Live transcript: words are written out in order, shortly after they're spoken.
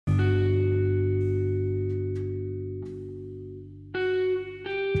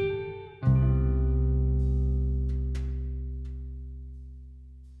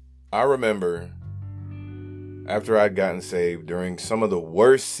I remember after I'd gotten saved during some of the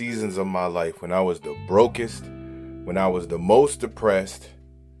worst seasons of my life, when I was the brokest, when I was the most depressed,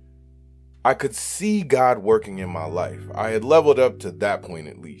 I could see God working in my life. I had leveled up to that point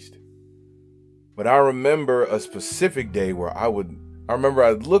at least. But I remember a specific day where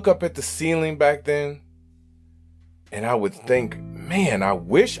I'd look up at the ceiling back then and I would think, man, I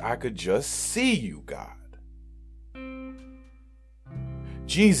wish I could just see you, God.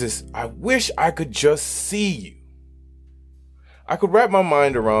 Jesus, I wish I could just see you. I could wrap my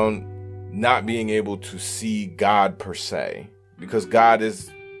mind around not being able to see God per se, because God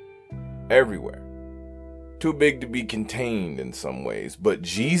is everywhere. Too big to be contained in some ways. But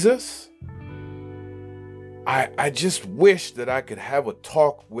Jesus, I just wish that I could have a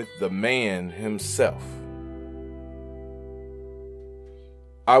talk with the man himself.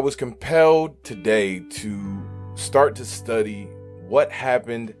 I was compelled today to start to study what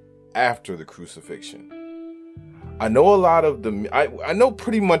happened after the crucifixion. I know a lot of I know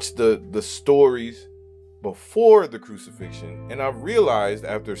pretty much the stories before the crucifixion, and I've realized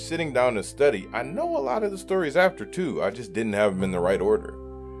after sitting down to study, I know a lot of the stories after too. I just didn't have them in the right order.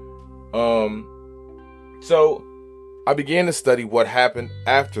 So I began to study what happened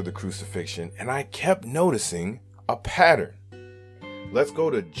after the crucifixion, and I kept noticing a pattern. Let's go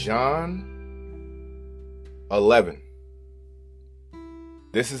to John 11.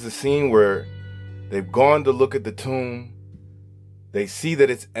 This is the scene where they've gone to look at the tomb. They see that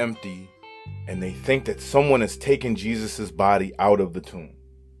it's empty, and they think that someone has taken Jesus's body out of the tomb.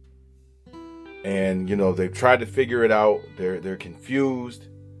 And, they've tried to figure it out. They're confused.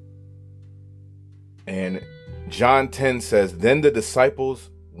 And John 10 says, then the disciples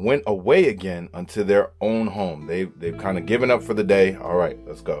went away again unto their own home. They've kind of given up for the day. All right,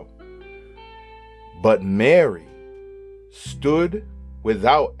 let's go. But Mary stood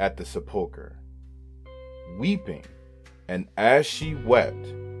without at the sepulchre, weeping. And as she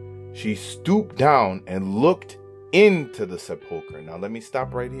wept, she stooped down and looked into the sepulchre. Now let me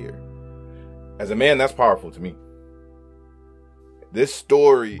stop right here. As a man, that's powerful to me. This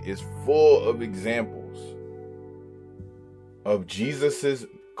story is full of examples of Jesus's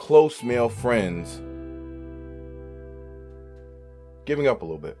close male friends giving up a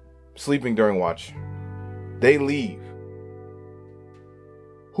little bit, sleeping during watch. They leave.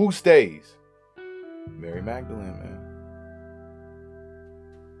 Who stays? Mary Magdalene, man.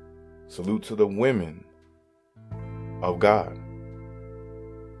 Salute to the women of God.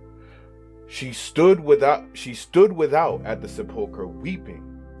 She stood without at the sepulchre weeping.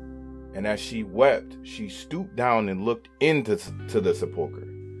 And as she wept, she stooped down and looked into the sepulchre.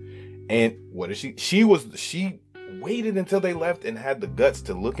 And what did she? She waited until they left and had the guts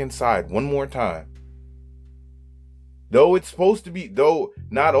to look inside one more time. Though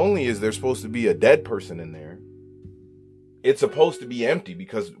not only is there supposed to be a dead person in there, it's supposed to be empty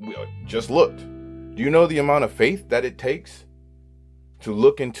because we just looked. Do you know the amount of faith that it takes to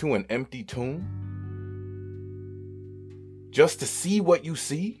look into an empty tomb? Just to see what you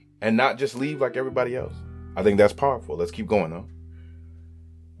see and not just leave like everybody else. I think that's powerful. Let's keep going though.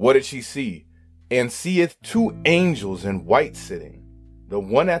 What did she see? And seeth two angels in white sitting, the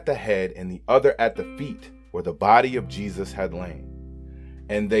one at the head and the other at the feet, where the body of Jesus had lain.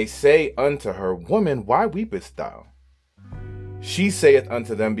 And they say unto her, Woman, why weepest thou? She saith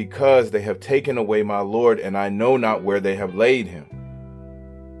unto them, Because they have taken away my Lord, and I know not where they have laid him.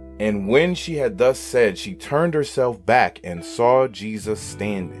 And when she had thus said, she turned herself back and saw Jesus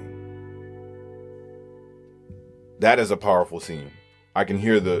standing. That is a powerful scene. I can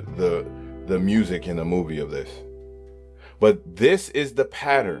hear the music in the movie of this. But this is the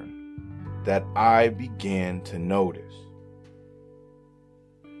pattern that I began to notice.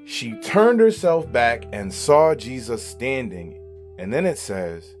 She turned herself back and saw Jesus standing, and then it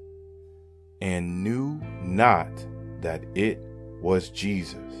says, and knew not that it was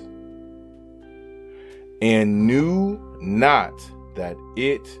Jesus. And knew not that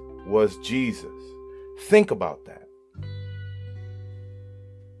it was Jesus. Think about that.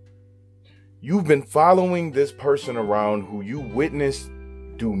 You've been following this person around who you witnessed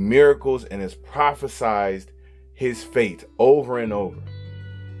do miracles and has prophesied his fate over and over.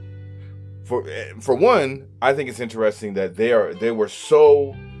 For one, I think it's interesting that they were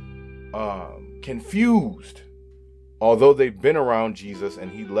so confused, although they've been around Jesus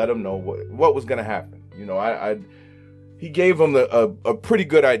and he let them know what was going to happen. He gave them a pretty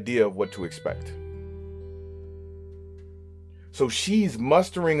good idea of what to expect. So she's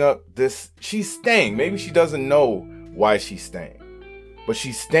mustering up this. She's staying. Maybe she doesn't know why she's staying, but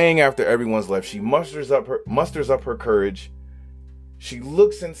she's staying after everyone's left. She musters up her courage. She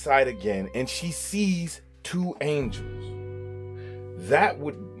looks inside again and she sees two angels. That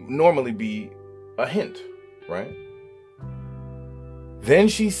would normally be a hint, right? Then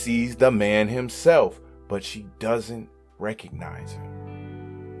she sees the man himself, but she doesn't recognize him.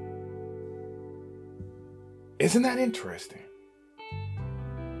 Isn't that interesting?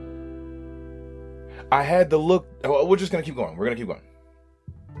 I had to look. We're just going to keep going. We're going to keep going.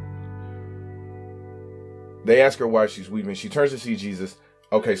 They ask her why she's weeping. She turns to see Jesus.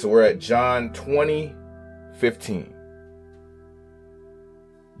 Okay, so we're at John 20:15.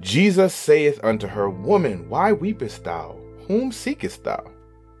 Jesus saith unto her, Woman, why weepest thou? Whom seekest thou?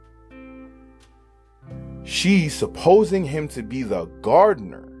 She, supposing him to be the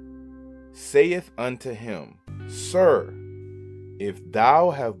gardener, saith unto him, Sir, if thou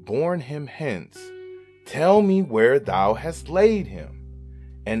have borne him hence, tell me where thou hast laid him,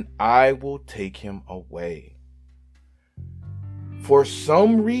 and I will take him away. For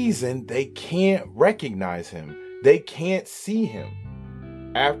some reason, they can't recognize him. They can't see him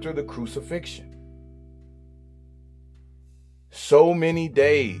after the crucifixion. So many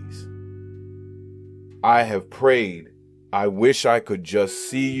days I have prayed, I wish I could just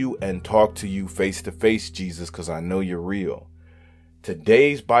see you and talk to you face to face, Jesus, because I know you're real.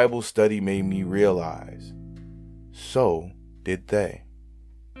 Today's Bible study made me realize, so did they.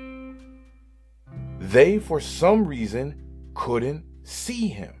 They, for some reason, couldn't see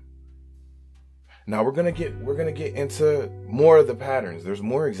him. Now we're gonna get into more of the patterns. There's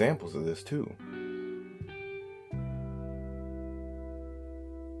more examples of this too.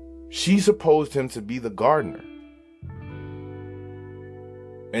 She supposed him to be the gardener.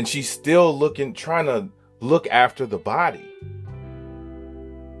 And she's still trying to look after the body.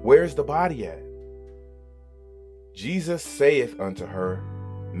 Where's the body at? Jesus saith unto her,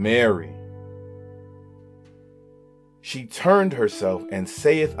 Mary. She turned herself and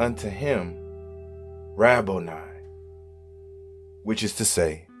saith unto him, Rabboni, which is to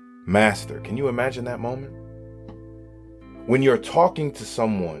say, Master. Can you imagine that moment? When you're talking to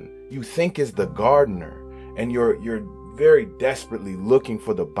someone you think is the gardener, and you're very desperately looking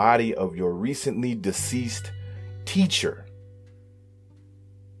for the body of your recently deceased teacher,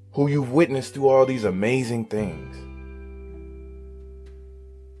 who you've witnessed through all these amazing things.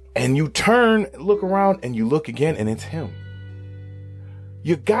 And you turn, look around, and you look again, and it's him.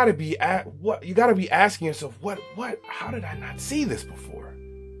 You gotta be asking yourself, how did I not see this before?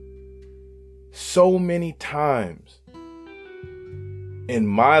 So many times in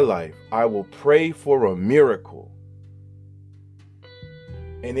my life, I will pray for a miracle,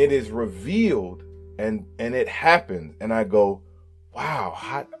 and it is revealed, and it happens, and I go,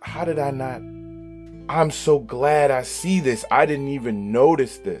 wow, how did I not? I'm so glad I see this. I didn't even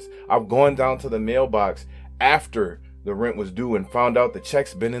notice this. I've gone down to the mailbox after the rent was due and found out the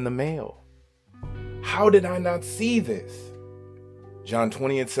check's been in the mail. How did I not see this? John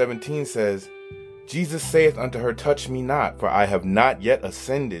 20:17 says, Jesus saith unto her, Touch me not, for I have not yet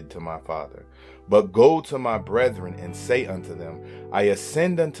ascended to my Father. But go to my brethren and say unto them, I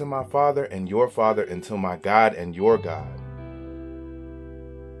ascend unto my Father and your Father, and to my God and your God.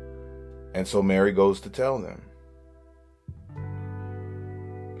 And so Mary goes to tell them.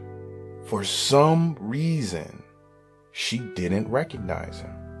 For some reason, she didn't recognize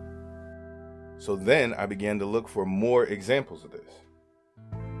him. So then I began to look for more examples of this.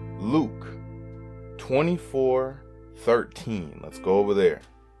 Luke 24:13. Let's go over there.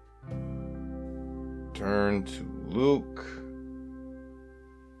 Turn to Luke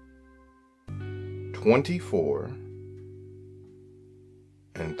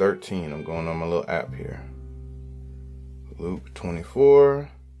 24:13. I'm going on my little app here. Luke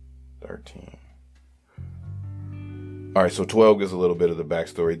 24:13. All right, so 12 gives a little bit of the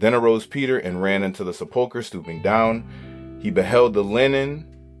backstory. Then arose Peter and ran into the sepulchre, stooping down. He beheld the linen,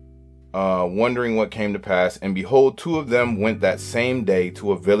 wondering what came to pass. And behold, two of them went that same day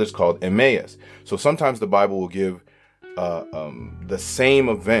to a village called Emmaus. So sometimes the Bible will give the same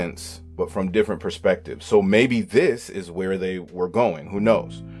events, but from different perspectives. So maybe this is where they were going. Who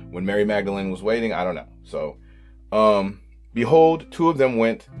knows? When Mary Magdalene was waiting, I don't know. So, behold, two of them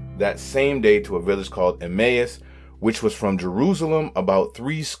went that same day to a village called Emmaus, which was from Jerusalem about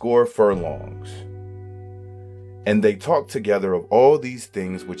 80 furlongs. And they talked together of all these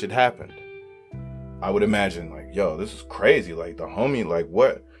things which had happened. I would imagine, like, yo, this is crazy. Like, the homie, like,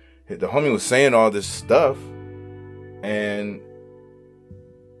 what? The homie was saying all this stuff, and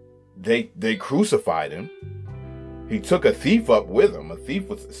they crucified him. He took a thief up with him. A thief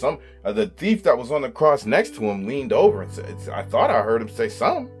was the thief that was on the cross next to him leaned over and said, I thought I heard him say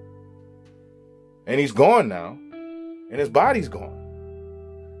something. And he's gone now. And his body's gone.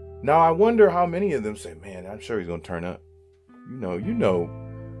 Now, I wonder how many of them say, man, I'm sure he's going to turn up. The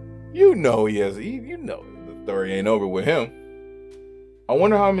story ain't over with him. I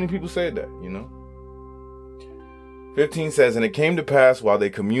wonder how many people said that, 15 says, and it came to pass while they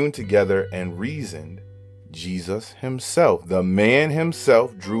communed together and reasoned, Jesus himself, the man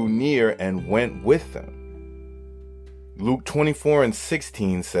himself, drew near and went with them. Luke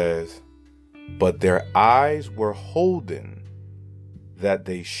 24:16 says, but their eyes were holden that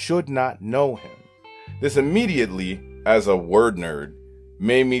they should not know him. This immediately, as a word nerd,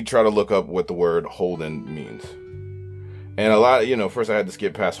 made me try to look up what the word holden means. And a lot of, first I had to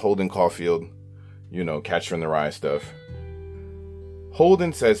skip past Holden Caulfield, Catcher in the Rye stuff.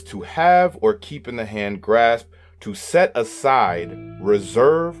 Holden says to have or keep in the hand, grasp, to set aside,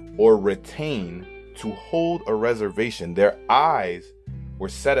 reserve, or retain, to hold a reservation. Their eyes were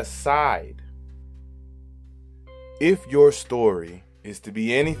set aside. If your story is to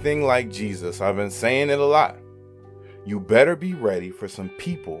be anything like Jesus, I've been saying it a lot, you better be ready for some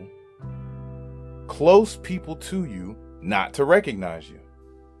people, close people to you, not to recognize you.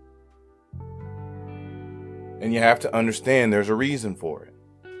 And you have to understand there's a reason for it.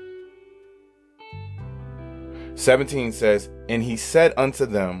 17 says, and he said unto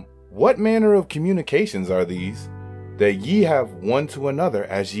them, what manner of communications are these that ye have one to another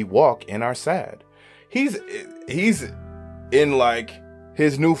as ye walk and are sad? He's in like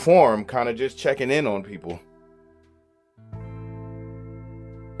his new form, kind of just checking in on people.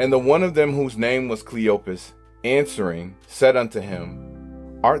 And the one of them whose name was Cleopas, answering, said unto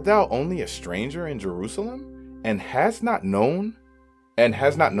him, art thou only a stranger in Jerusalem, and hast not known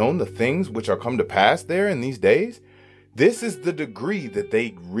the things which are come to pass there in these days? This is the degree that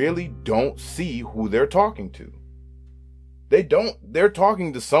they really don't see who they're talking to. They're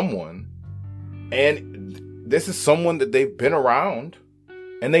talking to someone, and this is someone that they've been around,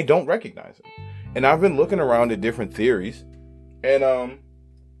 and they don't recognize him. And I've been looking around at different theories, and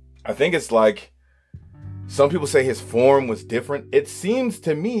I think it's like, some people say his form was different. It seems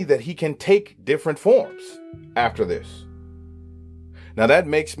to me that he can take different forms after this. Now that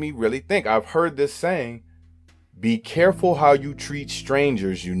makes me really think. I've heard this saying, be careful how you treat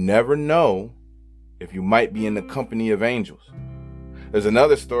strangers. You never know if you might be in the company of angels. There's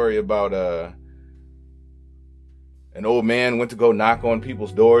another story about an old man went to go knock on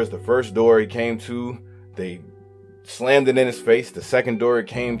people's doors. The first door he came to, they slammed it in his face. The second door it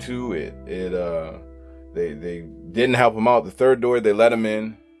came to, they didn't help him out. The third door, they let him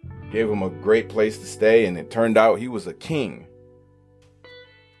in, gave him a great place to stay, and it turned out he was a king.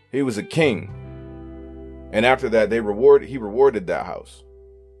 He was a king. And after that, he rewarded that house.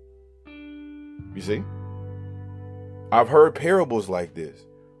 You see? I've heard parables like this.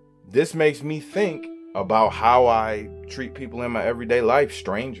 This makes me think about how I treat people in my everyday life,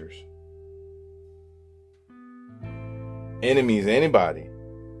 strangers, enemies, anybody.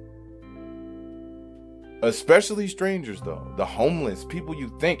 Especially strangers, though. The homeless, people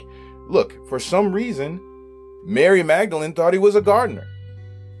you think. Look, for some reason, Mary Magdalene thought he was a gardener.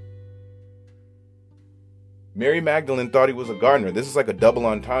 Mary Magdalene thought he was a gardener. This is like a double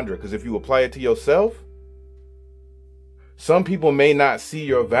entendre, because if you apply it to yourself, some people may not see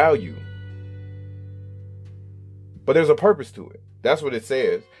your value. But there's a purpose to it. That's what it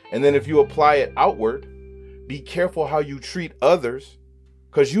says. And then if you apply it outward, be careful how you treat others,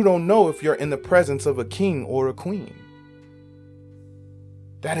 because you don't know if you're in the presence of a king or a queen.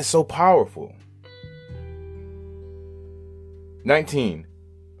 That is so powerful. 19.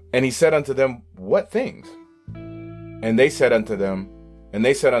 And he said unto them, what things? And they said unto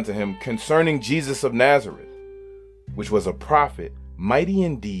him, concerning Jesus of Nazareth, which was a prophet, mighty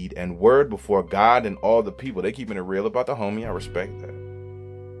in deed and word before God and all the people. They keeping it real about the homie. I respect that.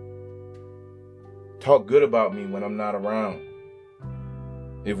 Talk good about me when I'm not around.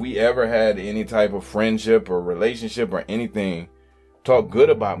 If we ever had any type of friendship or relationship or anything, talk good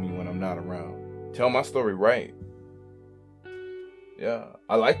about me when I'm not around. Tell my story right. Yeah,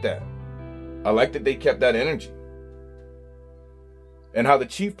 I like that. I like that they kept that energy. And how the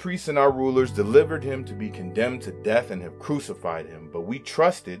chief priests and our rulers delivered him to be condemned to death and have crucified him. But we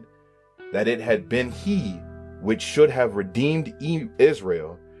trusted that it had been he which should have redeemed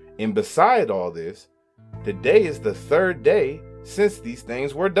Israel. And beside all this, today is the third day since these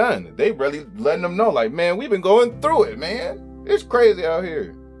things were done. They really letting them know, like, man, we've been going through it, man. It's crazy out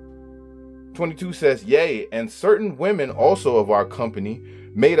here. 22 says, yea, and certain women also of our company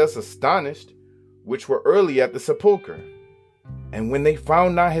made us astonished, which were early at the sepulchre. And when they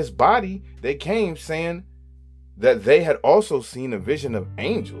found not his body, they came, saying that they had also seen a vision of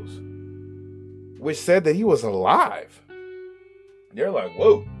angels, which said that he was alive. They're like,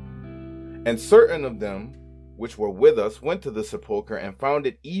 whoa. And certain of them which were with us went to the sepulchre and found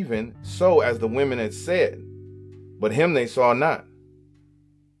it even so as the women had said, but him they saw not.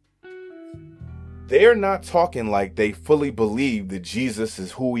 They're not talking like they fully believe that Jesus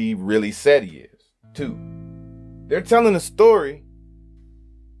is who he really said he is, too. They're telling a story,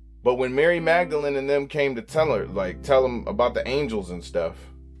 but when Mary Magdalene and them came to tell them about the angels and stuff.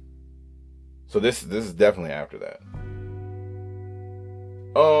 So this is definitely after that.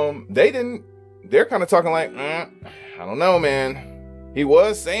 They're kind of talking like, I don't know, man. He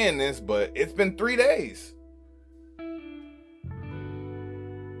was saying this, but it's been 3 days.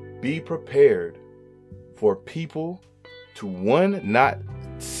 Be prepared for people to, one, not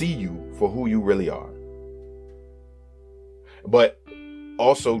see you for who you really are, but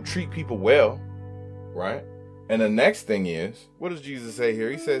also treat people well, right? And the next thing is, what does Jesus say here?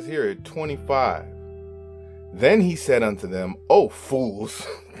 He says here at 25, then he said unto them, O fools,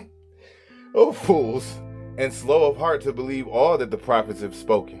 O fools, and slow of heart to believe all that the prophets have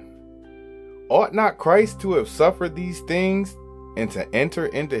spoken. Ought not Christ to have suffered these things and to enter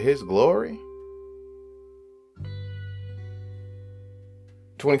into his glory?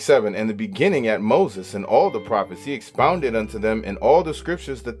 27, and the beginning at Moses and all the prophets, he expounded unto them in all the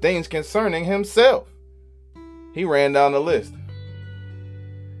scriptures the things concerning himself. He ran down the list.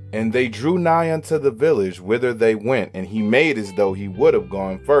 And they drew nigh unto the village whither they went, and he made as though he would have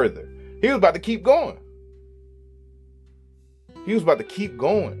gone further. He was about to keep going.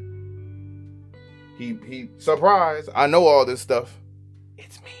 He surprised, I know all this stuff.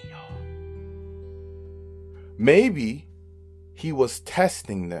 It's me, y'all. Maybe he was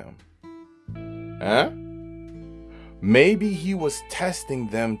testing them. Maybe he was testing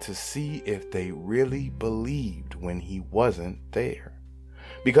them to see if they really believed when he wasn't there.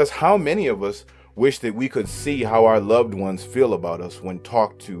 Because how many of us wish that we could see how our loved ones feel about us when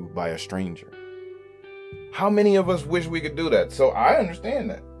talked to by a stranger? How many of us wish we could do that? So I understand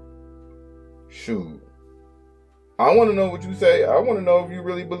that. Shoot. I want to know what you say. I want to know if you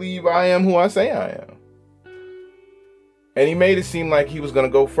really believe I am who I say I am. And he made it seem like he was going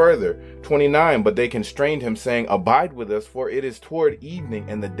to go further. 29, but they constrained him, saying, Abide with us, for it is toward evening,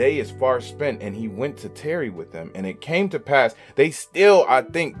 and the day is far spent. And he went to tarry with them. And it came to pass, they still, I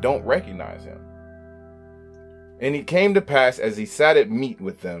think, don't recognize him. And it came to pass, as he sat at meat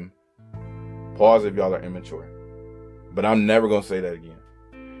with them, pause if y'all are immature, but I'm never going to say that again.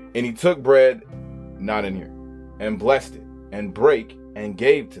 And he took bread, not in here, and blessed it, and brake, and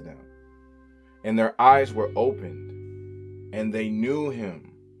gave to them. And their eyes were opened, and they knew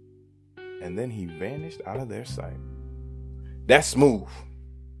him. And then he vanished out of their sight. That's smooth.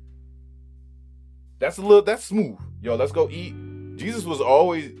 That's smooth. Yo, let's go eat. Jesus was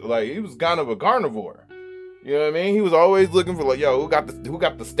always he was kind of a carnivore. You know what I mean? He was always looking for who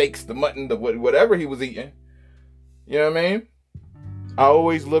got the steaks, the mutton, the whatever he was eating. You know what I mean? I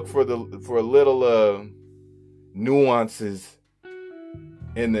always look for little nuances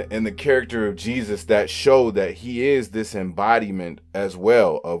in the character of Jesus that show that he is this embodiment as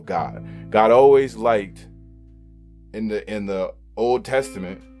well of God. God always liked in the Old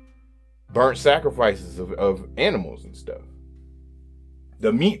Testament burnt sacrifices of animals and stuff.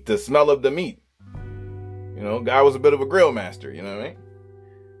 The meat, the smell of the meat. You know, God was a bit of a grill master, you know what I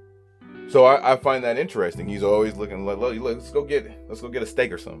mean? So I find that interesting. He's always looking like, let's go get a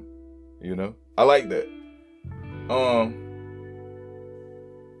steak or something. You know? I like that.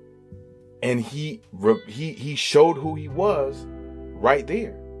 And he showed who he was right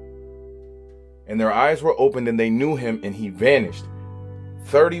there. And their eyes were opened and they knew him, and he vanished.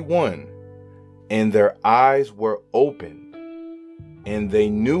 31. And their eyes were opened and they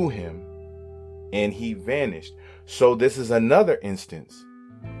knew him, and he vanished. So this is another instance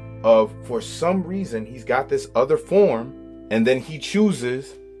of, for some reason, he's got this other form, and then he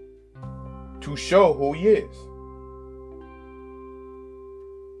chooses to show who he is.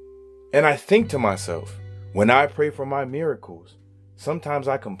 And I think to myself, when I pray for my miracles, sometimes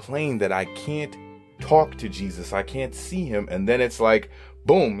I complain that I can't talk to Jesus. I can't see him. And then it's like,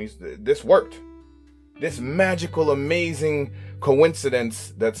 boom, this worked. This magical, amazing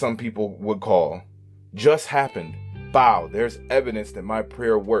coincidence that some people would call just happened. Bow, there's evidence that my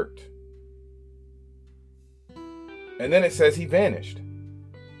prayer worked. And then it says he vanished.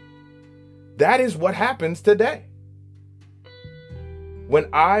 That is what happens today. When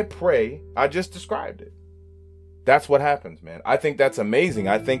I pray, I just described it. That's what happens, man. I think that's amazing.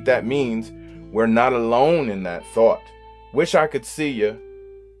 I think that means we're not alone in that thought. Wish I could see you.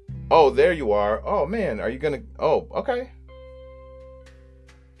 Oh, there you are. Oh, man, are you going to... Oh, okay.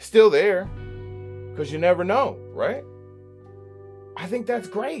 Still there. Because you never know, right? I think that's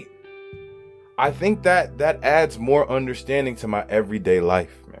great. I think that adds more understanding to my everyday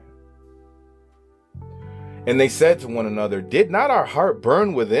life, man. And they said to one another, did not our heart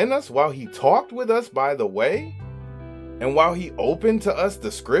burn within us while he talked with us by the way? And while he opened to us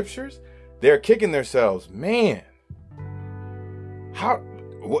the scriptures? They're kicking themselves. Man,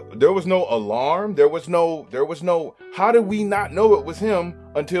 there was no alarm. There was no, how did we not know it was him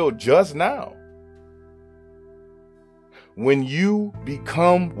until just now? When you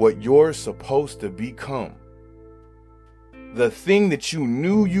become what you're supposed to become, the thing that you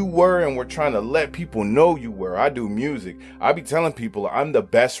knew you were and were trying to let people know you were. I do music. I be telling people I'm the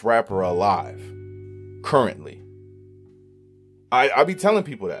best rapper alive currently. I be telling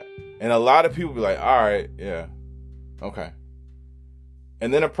people that. And a lot of people be like, all right, yeah, okay.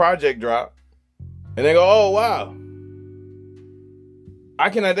 And then a project drop and they go, oh, wow, I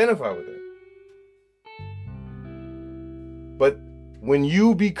can identify with it. But when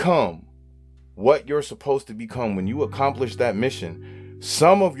you become what you're supposed to become, when you accomplish that mission,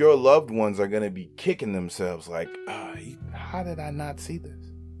 some of your loved ones are going to be kicking themselves like, how did I not see this?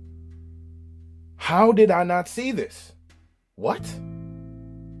 How did I not see this? What?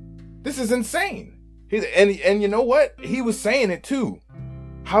 This is insane. And you know what? He was saying it too.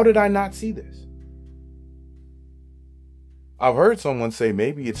 How did I not see this? I've heard someone say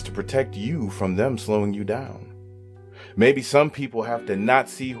maybe it's to protect you from them slowing you down. Maybe some people have to not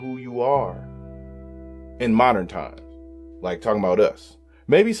see who you are in modern times, like talking about us.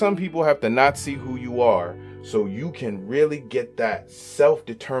 Maybe some people have to not see who you are so you can really get that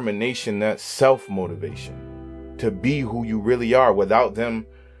self-determination, that self-motivation to be who you really are without them,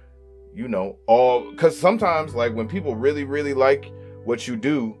 because sometimes like when people really, really like what you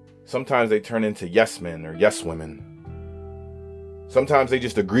do, sometimes they turn into yes men or yes women. Sometimes they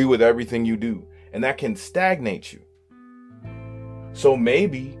just agree with everything you do, and that can stagnate you. So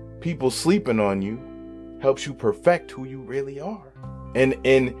maybe people sleeping on you helps you perfect who you really are, and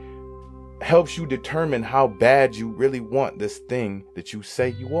helps you determine how bad you really want this thing that you say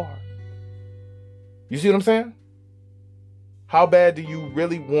you are. You see what I'm saying? How bad do you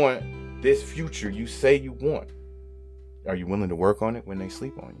really want this future you say you want? Are you willing to work on it when they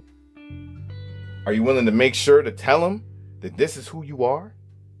sleep on you? Are you willing to make sure to tell them that this is who you are?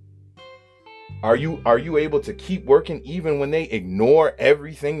 Are you able to keep working even when they ignore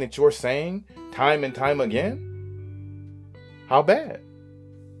everything that you're saying time and time again? How bad?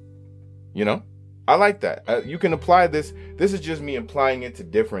 I like that. You can apply this. This is just me applying it to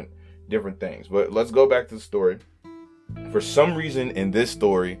different things. But let's go back to the story. For some reason in this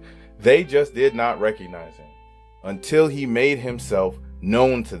story, they just did not recognize him until he made himself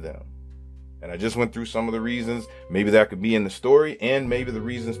known to them. And I just went through some of the reasons. Maybe that could be in the story, and maybe the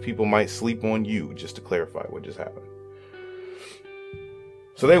reasons people might sleep on you, just to clarify what just happened.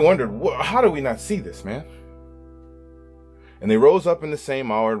 So they wondered, how do we not see this, man? And they rose up in the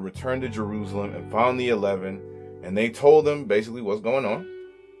same hour and returned to Jerusalem and found the 11, and they told them basically what's going on.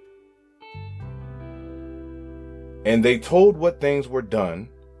 And they told what things were done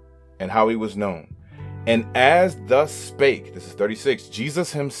and how he was known. And as thus spake, this is 36,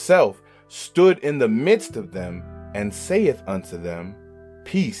 Jesus himself stood in the midst of them and saith unto them,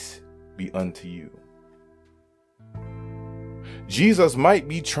 peace be unto you. Jesus might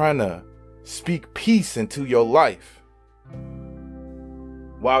be trying to speak peace into your life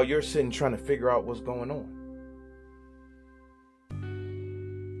while you're sitting trying to figure out what's going on.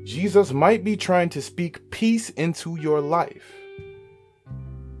 Jesus might be trying to speak peace into your life.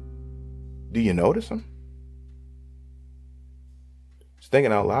 Do you notice him? Just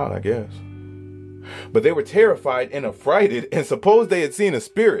thinking out loud, I guess. But they were terrified and affrighted and supposed they had seen a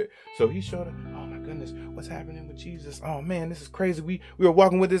spirit. So he showed them, oh my goodness, what's happening with Jesus? Oh man, this is crazy. We were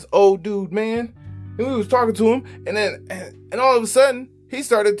walking with this old dude, man. And we was talking to him. And then, and all of a sudden, he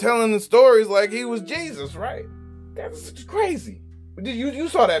started telling the stories like he was Jesus, right? That's crazy. You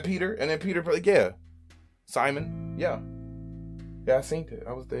saw that, Peter? And then Peter, like, yeah. Simon, yeah. Yeah, I seen it.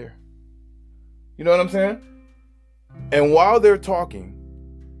 I was there. You know what I'm saying? And while they're talking,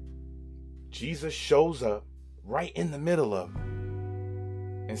 Jesus shows up right in the middle of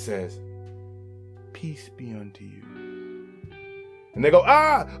them and says, peace be unto you. And they go,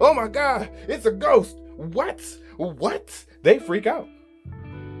 oh my God, it's a ghost. What? They freak out.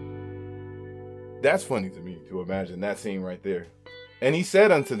 That's funny to me to imagine that scene right there. And he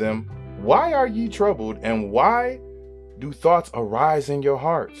said unto them, why are ye troubled, and why do thoughts arise in your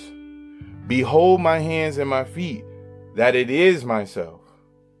hearts? Behold my hands and my feet, that it is myself.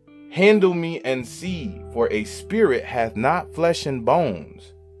 Handle me and see, for a spirit hath not flesh and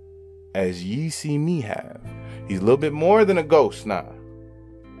bones, as ye see me have. He's a little bit more than a ghost now.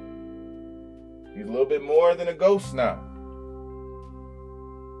 He's a little bit more than a ghost now.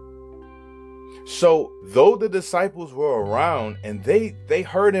 So though the disciples were around and they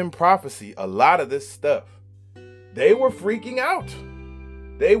heard in prophecy a lot of this stuff, they were freaking out.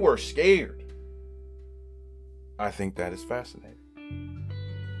 They were scared. I think that is fascinating.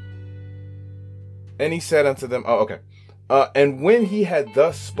 And he said unto them, and when he had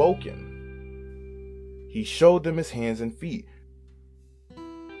thus spoken, he showed them his hands and feet.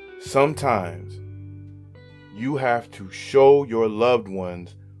 Sometimes you have to show your loved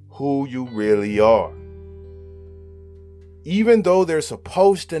ones who you really are. Even though they're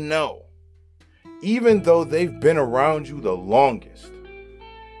supposed to know. Even though they've been around you the longest.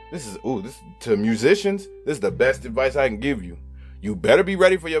 This to musicians, this is the best advice I can give you. You better be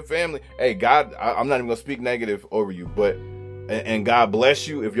ready for your family. Hey, God, I'm not even going to speak negative over you, but, and God bless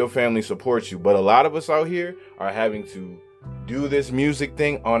you if your family supports you. But a lot of us out here are having to do this music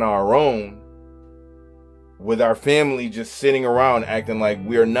thing on our own with our family just sitting around acting like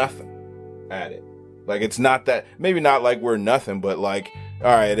we're nothing at it. Like it's not that, maybe not like we're nothing, but like,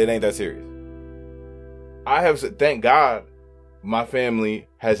 all right, it ain't that serious. I have said, thank God, my family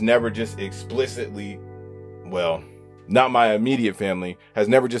has never just explicitly, well, not my immediate family, has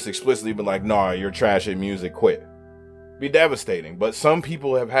never just explicitly been like, nah, you're trash at music, quit. Be devastating. But some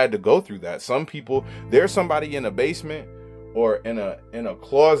people have had to go through that. Some people, there's somebody in a basement or in a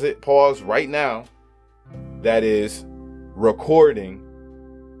closet, pause, right now, that is recording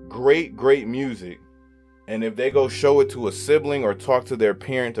great music. And if they go show it to a sibling or talk to their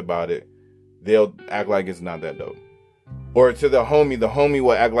parent about it, they'll act like it's not that dope. Or to the homie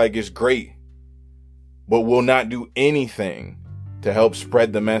will act like it's great, but will not do anything to help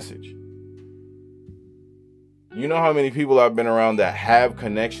spread the message. You know how many people I've been around that have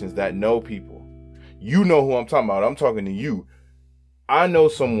connections, that know people. You know who I'm talking about. I'm talking to you. I know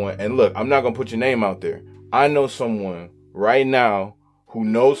someone, and look, I'm not going to put your name out there. I know someone right now who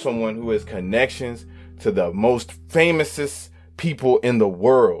knows someone who has connections to the most famousest people in the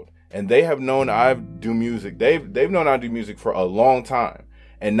world. And they have known I do music. They've known I do music for a long time.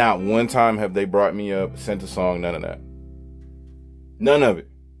 And not one time have they brought me up, sent a song, none of that. None of it.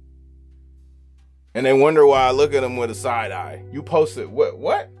 And they wonder why I look at them with a side eye. You posted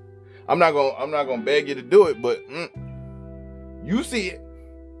what? I'm not gonna beg you to do it, but you see it.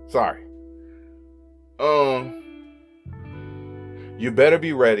 Sorry. You better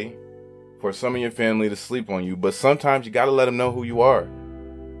be ready for some of your family to sleep on you, but sometimes you gotta let them know who you are.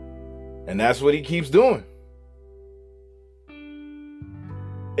 And that's what he keeps doing.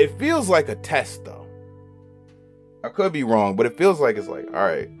 It feels like a test, though. I could be wrong, but it feels like it's like, all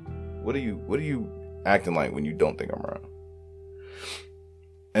right, what are you acting like when you don't think I'm around?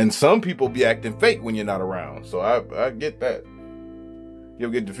 And some people be acting fake when you're not around. So I get that. You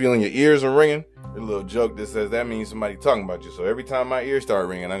ever get the feeling your ears are ringing? There's a little joke that says that means somebody talking about you. So every time my ears start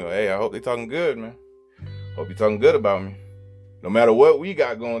ringing, I go, hey, I hope they talking good, man. Hope you're talking good about me. No matter what we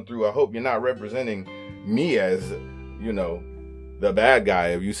got going through, I hope you're not representing me as, the bad guy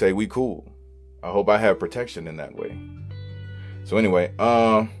if you say we cool. I hope I have protection in that way. So anyway,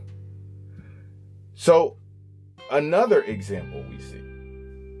 so another example we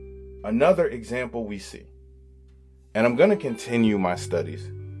see. And I'm going to continue my studies,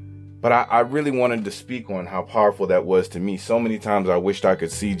 but I really wanted to speak on how powerful that was to me. So many times I wished I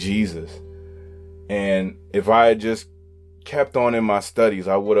could see Jesus. And if I had just kept on in my studies,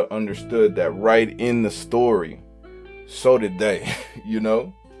 I would have understood that right in the story, so did they,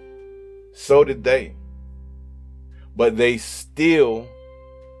 so did they. But they still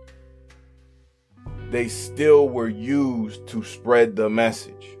were used to spread the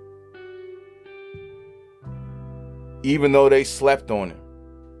message. Even though they slept on it.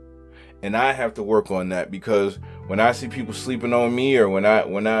 And I have to work on that, because when I see people sleeping on me, or when I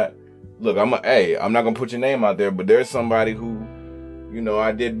look, I'm not going to put your name out there, but there's somebody who,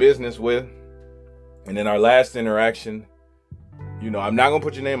 I did business with. And in our last interaction, I'm not going to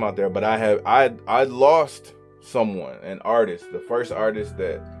put your name out there, but I lost someone, an artist, the first artist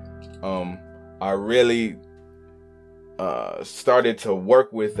that I really started to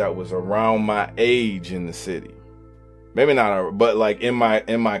work with that was around my age in the city. Maybe not, but like in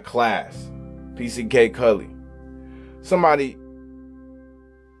my class, PCK Cully. Somebody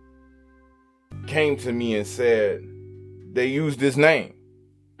came to me and said they used this name.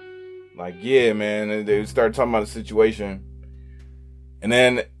 Like, yeah, man. And they started talking about the situation. And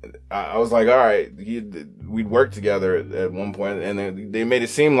then I was like, all right, we'd worked together at one point, and they made it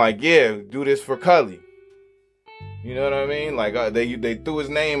seem like, yeah, do this for Cully. You know what I mean? Like, they threw his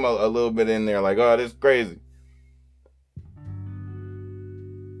name a little bit in there, like, oh, this is crazy.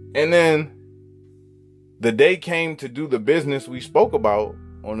 And then the day came to do the business we spoke about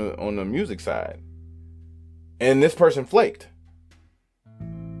on the music side, and this person flaked.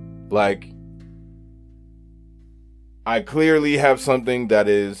 Like, I clearly have something that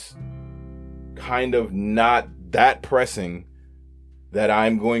is kind of not that pressing that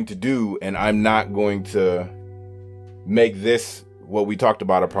I'm going to do, and I'm not going to make this what we talked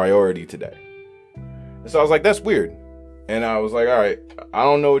about a priority today. And so I was like, that's weird. And I was like, all right, I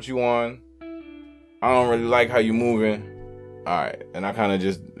don't know what you want. I don't really like how you moving. All right. And I kind of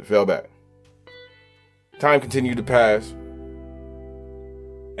just fell back. Time continued to pass.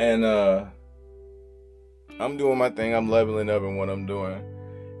 And I'm doing my thing. I'm leveling up in what I'm doing.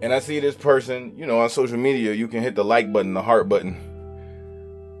 And I see this person, you know, on social media, you can hit the like button, the heart button,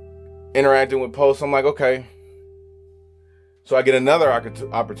 interacting with posts. I'm like, okay. So I get another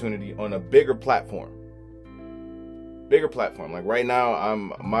opportunity on a bigger platform. Like right now,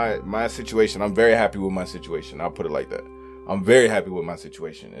 my situation, I'm very happy with my situation. I'll put it like that. I'm very happy with my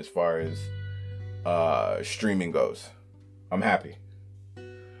situation as far as streaming goes. I'm happy.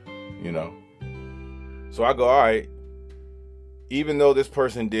 You know. So I go, all right, even though this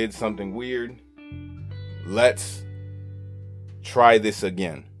person did something weird, let's try this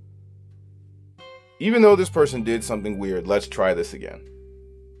again. Even though this person did something weird, let's try this again.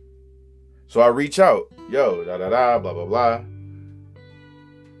 So I reach out, yo, blah, blah, blah.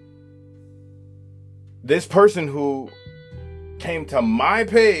 This person who came to my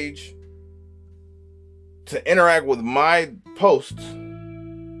page to interact with my posts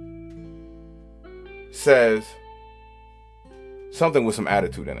says something with some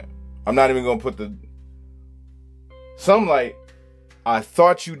attitude in it. I'm not even going to put some like, I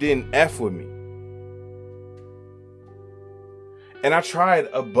thought you didn't F with me. And I tried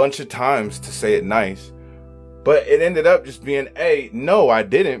a bunch of times to say it nice, but it ended up just being, hey, no, I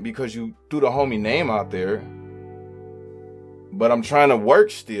didn't, because you threw the homie name out there. But I'm trying to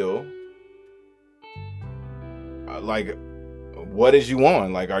work still. Like, what is you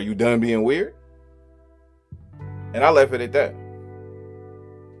on? Like, are you done being weird? And I left it at that.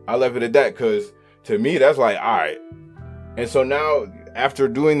 Because to me, that's like, all right. And so now, after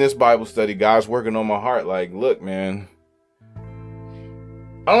doing this Bible study, God's working on my heart. Like, look, man,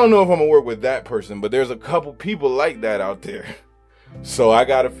 I don't know if I'm going to work with that person, but there's a couple people like that out there. So I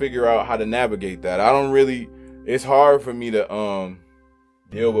got to figure out how to navigate that. It's hard for me to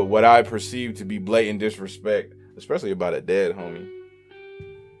deal with what I perceive to be blatant disrespect, especially about a dead homie.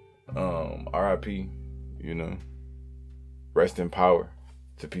 R.I.P., you know, rest in power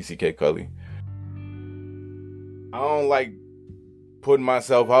to PCK Cully. I don't like putting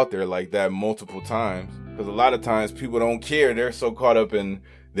myself out there like that multiple times, because a lot of times people don't care. They're so caught up in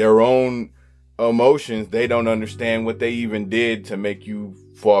their own emotions, they don't understand what they even did to make you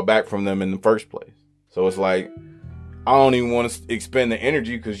fall back from them in the first place. So it's like, I don't even want to expend the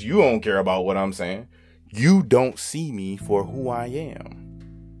energy because you don't care about what I'm saying. You don't see me for who I am.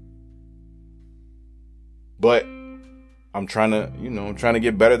 But I'm trying to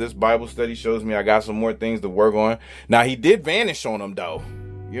get better. This Bible study shows me I got some more things to work on. Now, he did vanish on them, though.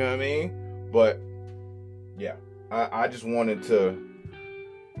 You know what I mean? But yeah, I just wanted to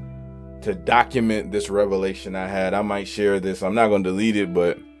document this revelation I had. I might share this. I'm not going to delete it,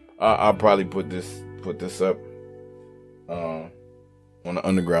 but I'll probably put this up on the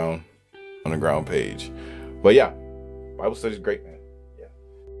underground page. But yeah, Bible study is great, man.